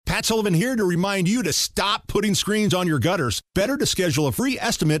Matt Sullivan here to remind you to stop putting screens on your gutters. Better to schedule a free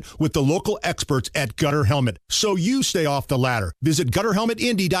estimate with the local experts at Gutter Helmet so you stay off the ladder. Visit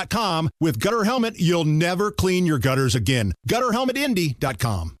GutterHelmetIndy.com. With Gutter Helmet, you'll never clean your gutters again.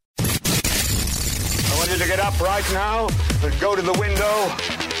 GutterHelmetIndy.com. I want you to get up right now and go to the window,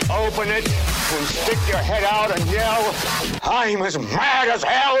 open it, and stick your head out and yell, "I'm as mad as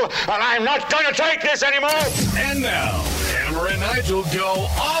hell, and I'm not going to take this anymore!" And now, Hammer and Nigel go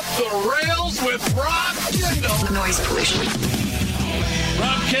off the rails with Rob Kendall. Noise pollution.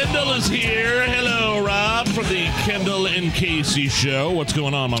 Rob Kendall is here. Hello, Rob, from the Kendall and Casey Show. What's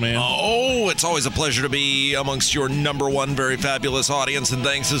going on, my man? Oh, it's always a pleasure to be amongst your number one very fabulous audience, and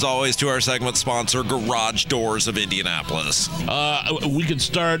thanks as always to our segment sponsor, Garage Doors of Indianapolis. We could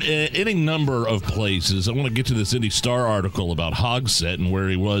start any number of places. I want to get to this Indy Star article about Hogsett and where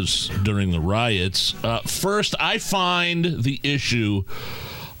he was during the riots. First, I find the issue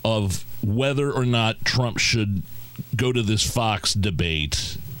of whether or not Trump should go to this Fox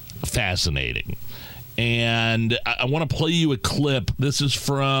debate fascinating. And I want to play you a clip. This is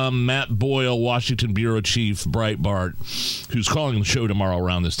from Matt Boyle, Washington Bureau Chief, Breitbart, who's calling the show tomorrow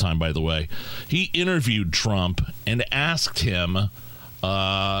around this time, by the way. He interviewed Trump and asked him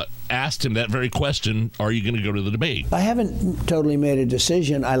that very question, are you going to go to the debate? I haven't totally made a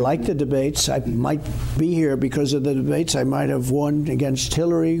decision. I like the debates. I might be here because of the debates. I might have won against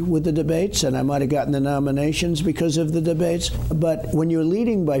Hillary with the debates, and I might have gotten the nominations because of the debates. But when you're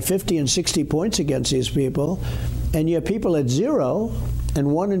leading by 50 and 60 points against these people, and you have people at 0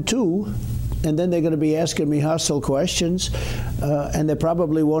 and 1 and 2, and then they're going to be asking me hostile questions, and they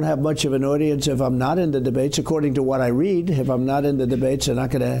probably won't have much of an audience if I'm not in the debates. According to what I read, if I'm not in the debates, they're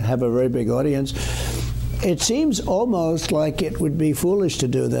not going to have a very big audience. It seems almost like it would be foolish to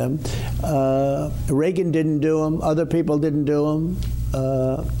do them. Reagan didn't do them. Other people didn't do them.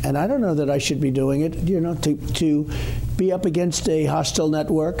 And I don't know that I should be doing it, to be up against a hostile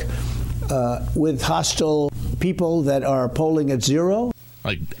network with hostile people that are polling at 0.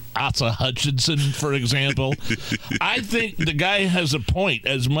 Like Asa Hutchinson, for example. I think the guy has a point.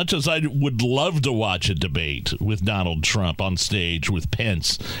 As much as I would love to watch a debate with Donald Trump on stage with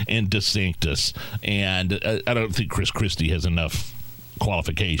Pence and DeSantis, and I don't think Chris Christie has enough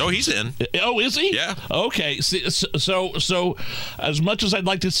qualifications. Oh, he's in. Oh, is he? Yeah. Okay. So as much as I'd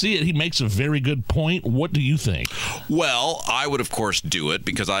like to see it, he makes a very good point. What do you think? Well, I would, of course, do it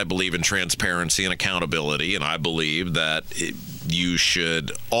because I believe in transparency and accountability, and I believe that you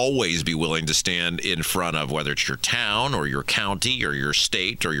should always be willing to stand in front of whether it's your town or your county or your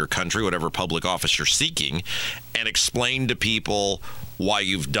state or your country, whatever public office you're seeking, and explain to people why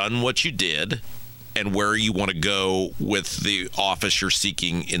you've done what you did and where you want to go with the office you're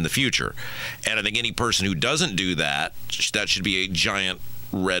seeking in the future. And I think any person who doesn't do that, that should be a giant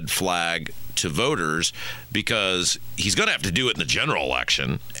red flag to voters, because he's going to have to do it in the general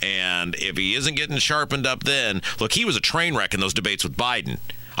election. And if he isn't getting sharpened up then, look, he was a train wreck in those debates with Biden.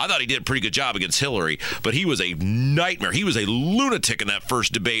 I thought he did a pretty good job against Hillary, but he was a nightmare. He was a lunatic in that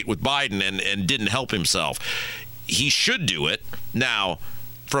first debate with Biden and didn't help himself. He should do it. Now,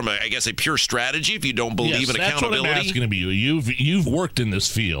 from a pure strategy, if you don't believe in accountability. That's what I'm asking of you. You've worked in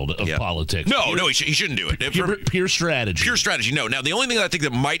this field of politics. No, he shouldn't do it. Pure strategy. Pure strategy, no. Now, the only thing that I think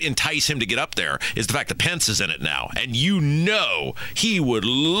that might entice him to get up there is the fact that Pence is in it now. And he would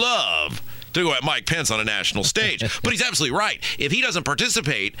love to go at Mike Pence on a national stage. But he's absolutely right. If he doesn't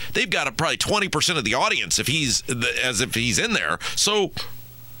participate, they've got probably 20% of the audience if he's in there. So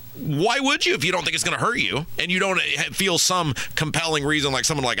why would you if you don't think it's going to hurt you and you don't feel some compelling reason like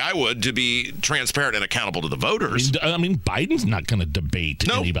someone like I would to be transparent and accountable to the voters? I mean Biden's not going to debate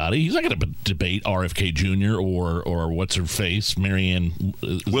anybody. He's not going to debate RFK Jr. or what's her face, Marianne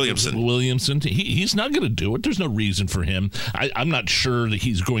Williamson. He's not going to do it. There's no reason for him. I'm not sure that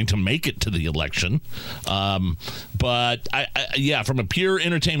he's going to make it to the election. But from a pure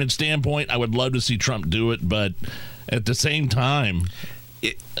entertainment standpoint, I would love to see Trump do it. But at the same time,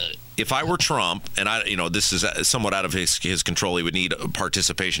 if I were Trump, and this is somewhat out of his control, he would need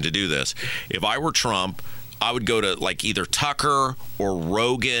participation to do this. If I were Trump, I would go to like either Tucker or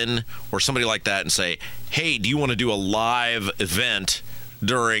Rogan or somebody like that and say, hey, do you want to do a live event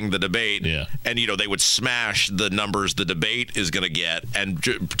during the debate? Yeah. And, they would smash the numbers the debate is going to get and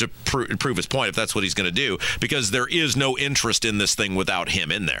to prove his point, if that's what he's going to do, because there is no interest in this thing without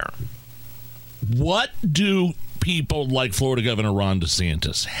him in there. What do people like Florida Governor Ron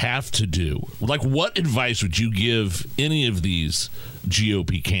DeSantis have to do? Like, what advice would you give any of these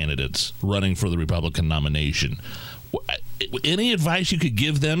GOP candidates running for the Republican nomination? any advice you could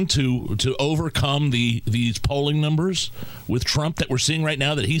give them to overcome these polling numbers with Trump that we're seeing right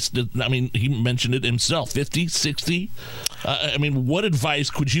now? That he mentioned it himself, 50, 60. What advice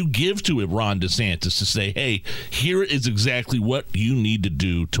could you give to Ron DeSantis to say, hey, here is exactly what you need to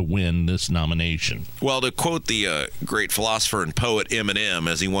do to win this nomination? Well, to quote the great philosopher and poet Eminem,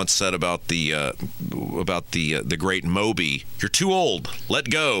 as he once said about the great Moby, "You're too old. Let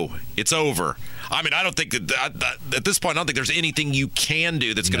go. It's over." I don't think that at this point, I don't think there's anything you can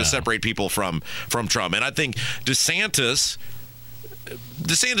do that's going to separate people from Trump. And I think DeSantis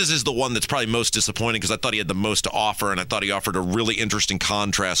is the one that's probably most disappointing because I thought he had the most to offer, and I thought he offered a really interesting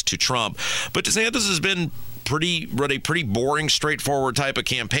contrast to Trump. But DeSantis has been a pretty boring, straightforward type of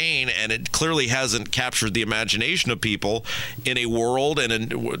campaign, and it clearly hasn't captured the imagination of people in a world and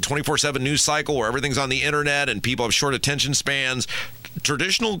a 24/7 news cycle where everything's on the internet and people have short attention spans.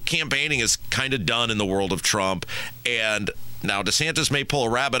 Traditional campaigning is kind of done in the world of Trump, and now DeSantis may pull a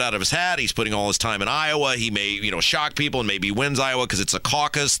rabbit out of his hat. He's putting all his time in Iowa. He may, shock people and maybe wins Iowa because it's a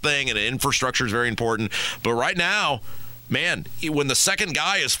caucus thing and infrastructure is very important. But right now, man, when the second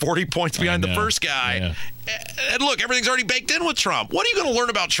guy is 40 points behind the first guy, and look, everything's already baked in with Trump. What are you going to learn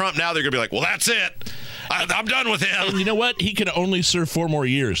about Trump now? They're going to be like, well, that's it. I'm done with him. And you know what? He can only serve 4 more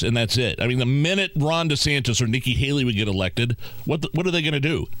years, and that's it. The minute Ron DeSantis or Nikki Haley would get elected, what are they going to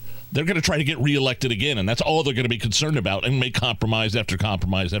do? They're going to try to get reelected again, and that's all they're going to be concerned about and make compromise after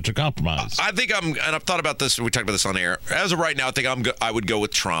compromise after compromise. I think and I've thought about this, we talked about this on air. As of right now, I think I would go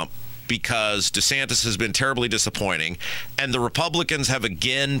with Trump, because DeSantis has been terribly disappointing, and the Republicans have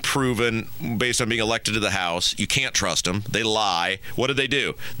again proven, based on being elected to the House, you can't trust them. They lie. What did they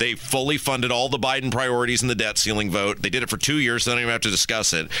do? They fully funded all the Biden priorities in the debt ceiling vote. They did it for 2 years, so they don't even have to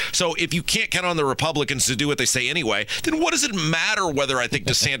discuss it. So if you can't count on the Republicans to do what they say anyway, then what does it matter whether I think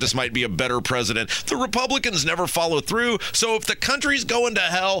DeSantis might be a better president? The Republicans never follow through. So if the country's going to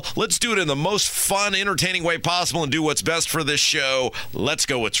hell, let's do it in the most fun, entertaining way possible and do what's best for this show. Let's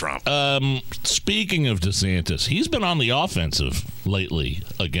go with Trump. Speaking of DeSantis, he's been on the offensive lately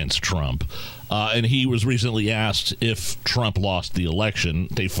against Trump. And he was recently asked if Trump lost the election.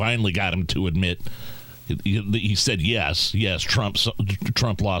 They finally got him to admit. He said yes, Trump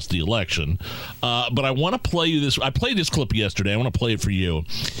lost the election. But I want to play you this. I played this clip yesterday. I want to play it for you.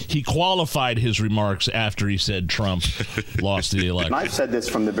 He qualified his remarks after he said Trump lost the election. And I've said this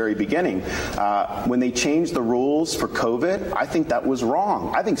from the very beginning. When they changed the rules for COVID, I think that was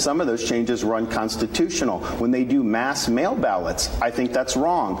wrong. I think some of those changes were unconstitutional. When they do mass mail ballots, I think that's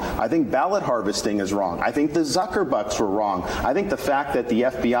wrong. I think ballot harvesting is wrong. I think the Zuckerbucks were wrong. I think the fact that the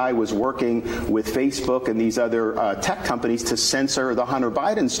FBI was working with Facebook and these other tech companies to censor the Hunter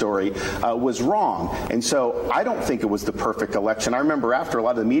Biden story was wrong. And so I don't think it was the perfect election. I remember after a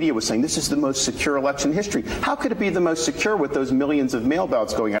lot of the media was saying this is the most secure election in history. How could it be the most secure with those millions of mail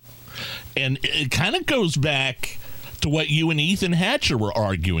ballots going out? And it kind of goes back to what you and Ethan Hatcher were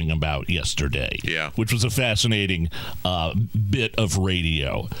arguing about yesterday, which was a fascinating bit of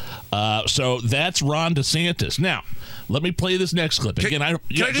radio. So that's Ron DeSantis. Now, let me play this next clip. Again, can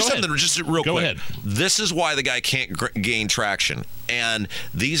I do something just real quick? Go ahead. This is why the guy can't gain traction. And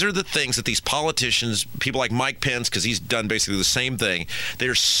these are the things that these politicians, people like Mike Pence, because he's done basically the same thing,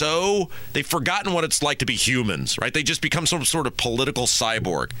 they've forgotten what it's like to be humans, right? They just become some sort of political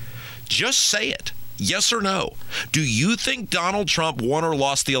cyborg. Just say it. Yes or no? Do you think Donald Trump won or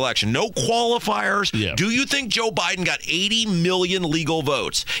lost the election? No qualifiers. Yeah. Do you think Joe Biden got 80 million legal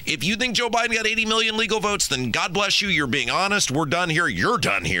votes? If you think Joe Biden got 80 million legal votes, then God bless you. You're being honest. We're done here. You're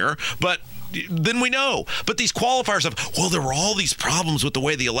done here. But then we know. But these qualifiers of, well, there were all these problems with the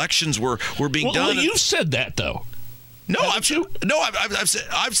way the elections were being done. Well, you've said that, though. No,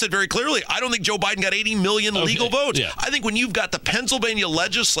 I've said very clearly, I don't think Joe Biden got 80 million legal votes. Yeah. I think when you've got the Pennsylvania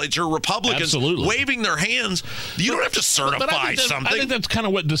legislature, Republicans waving their hands, you don't have to certify something. I think that's kind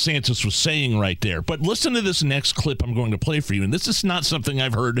of what DeSantis was saying right there. But listen to this next clip I'm going to play for you. And this is not something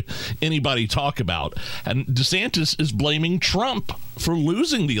I've heard anybody talk about. And DeSantis is blaming Trump for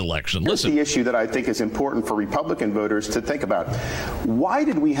losing the election. Listen. Here's the issue that I think is important for Republican voters to think about. Why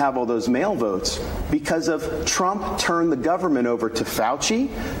did we have all those mail votes? Because of Trump turned the government over to Fauci.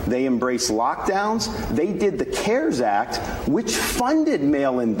 They embraced lockdowns. They did the CARES Act, which funded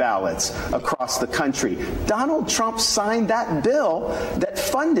mail-in ballots across the country. Donald Trump signed that bill that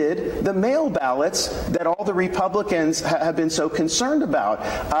funded the mail ballots that all the Republicans have been so concerned about.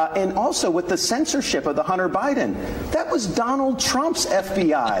 And also with the censorship of the Hunter Biden. That was Donald Trump's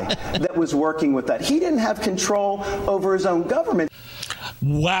FBI that was working with that. He didn't have control over his own government.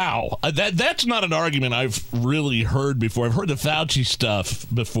 Wow. That's not an argument I've really heard before. I've heard the Fauci stuff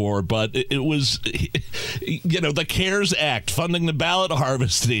before, but it was, the CARES Act, funding the ballot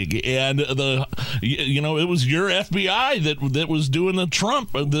harvesting, and it was your FBI that was doing the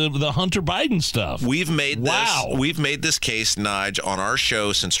Trump, the Hunter Biden stuff. We've made this case, Nige, on our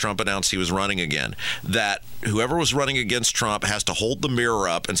show since Trump announced he was running again, that whoever was running against Trump has to hold the mirror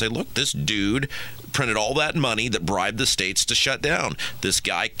up and say, look, this dude printed all that money that bribed the states to shut down. This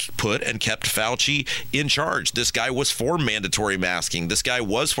guy put and kept Fauci in charge. This guy was for mandatory masking. This guy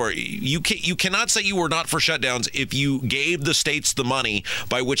was for... You cannot say you were not for shutdowns if you gave the states the money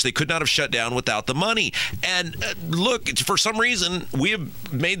by which they could not have shut down without the money. And look, for some reason, we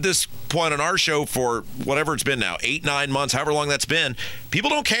have made this point on our show for whatever it's been now, 8-9 months, however long that's been. People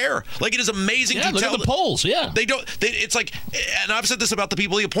don't care. Like, it is amazing to look tell... at the polls, yeah. They don't... it's like... And I've said this about the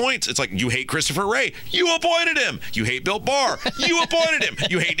people he appoints. It's like, you hate Christopher Wray. You appointed him. You hate Bill Barr. You appointed him.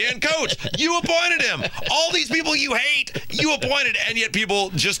 You hate Dan Coats. You appointed him. All these people you hate, you appointed, and yet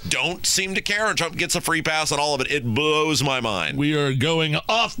people just don't seem to care, and Trump gets a free pass on all of it. It blows my mind. We are going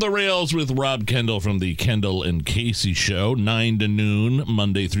off the rails with Rob Kendall from the Kendall and Casey Show, 9 to noon,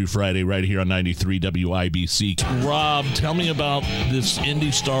 Monday through Friday, right here on 93 WIBC. Rob, tell me about this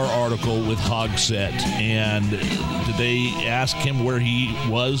Indy Star article with Hogsett, and did they ask him where he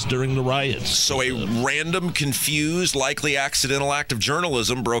was during the riots? So a random, confused, likely accidental act of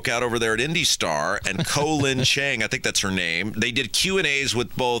journalism broke out over there at Indy Star, and Ko-Lin Chang, I think that's her name, they did Q&As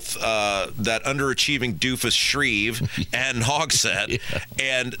with both that underachieving doofus Shreve and Hogsett,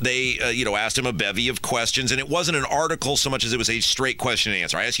 and they asked him a bevy of questions, and it wasn't an article so much as it was a straight question and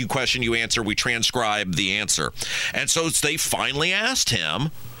answer. I ask you a question, you answer, we transcribe the answer. And so they finally asked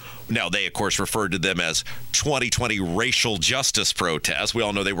him. Now, they, of course, referred to them as 2020 racial justice protests. We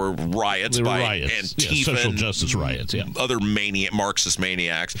all know they were riots Antifa, social justice riots, other Marxist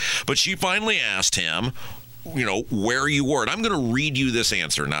maniacs. But she finally asked him, where you were. And I'm going to read you this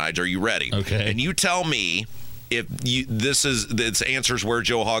answer, Nige. Are you ready? Okay. And you tell me if this answers where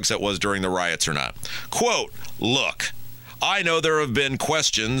Joe Hogsett was during the riots or not. Quote, look, I know there have been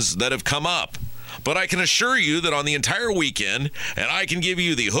questions that have come up, but I can assure you that on the entire weekend, and I can give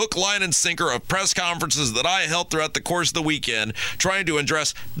you the hook, line, and sinker of press conferences that I held throughout the course of the weekend, trying to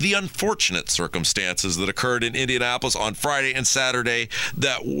address the unfortunate circumstances that occurred in Indianapolis on Friday and Saturday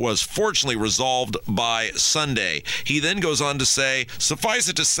that was fortunately resolved by Sunday. He then goes on to say, suffice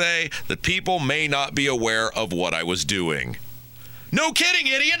it to say that people may not be aware of what I was doing. No kidding,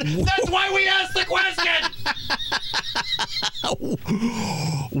 idiot. That's why we asked the question.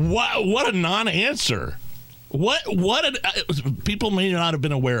 What a non-answer. People may not have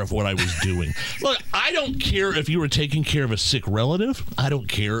been aware of what I was doing. Look, I don't care if you were taking care of a sick relative. I don't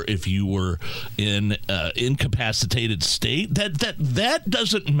care if you were in incapacitated state. That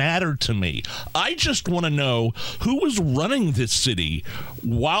doesn't matter to me. I just want to know who was running this city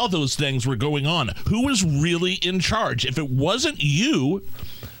while those things were going on. Who was really in charge? If it wasn't you,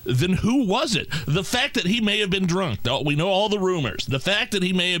 then who was it? The fact that he may have been drunk, we know all the rumors. The fact that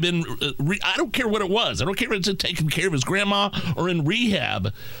he may have been, I don't care what it was. I don't care if it's taking care of his grandma or in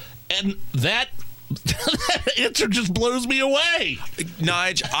rehab. And that answer just blows me away.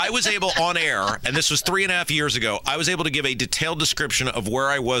 Nige, I was able on air, and this was 3.5 years ago, I was able to give a detailed description of where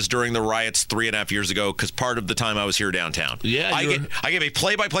I was during the riots 3.5 years ago, because part of the time I was here downtown. Yeah, I gave a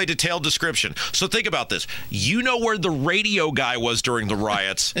play-by-play detailed description. So think about this. You know where the radio guy was during the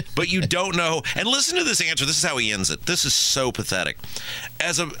riots, but you don't know. And listen to this answer. This is how he ends it. This is so pathetic.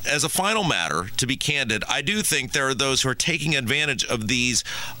 As a final matter, to be candid, I do think there are those who are taking advantage of these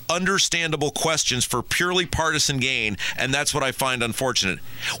understandable questions for purely partisan gain, and that's what I find unfortunate.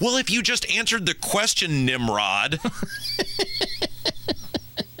 Well, if you just answered the question, Nimrod,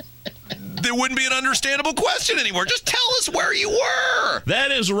 there wouldn't be an understandable question anymore. Just tell us where you were.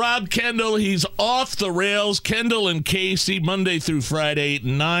 That is Rob Kendall. He's off the rails. Kendall and Casey, Monday through Friday,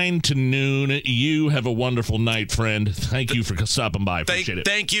 9 to noon. You have a wonderful night, friend. Thank you for stopping by. Appreciate it.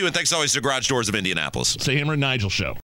 Thank you, and thanks always to Garage Doors of Indianapolis. It's the Hammer and Nigel Show.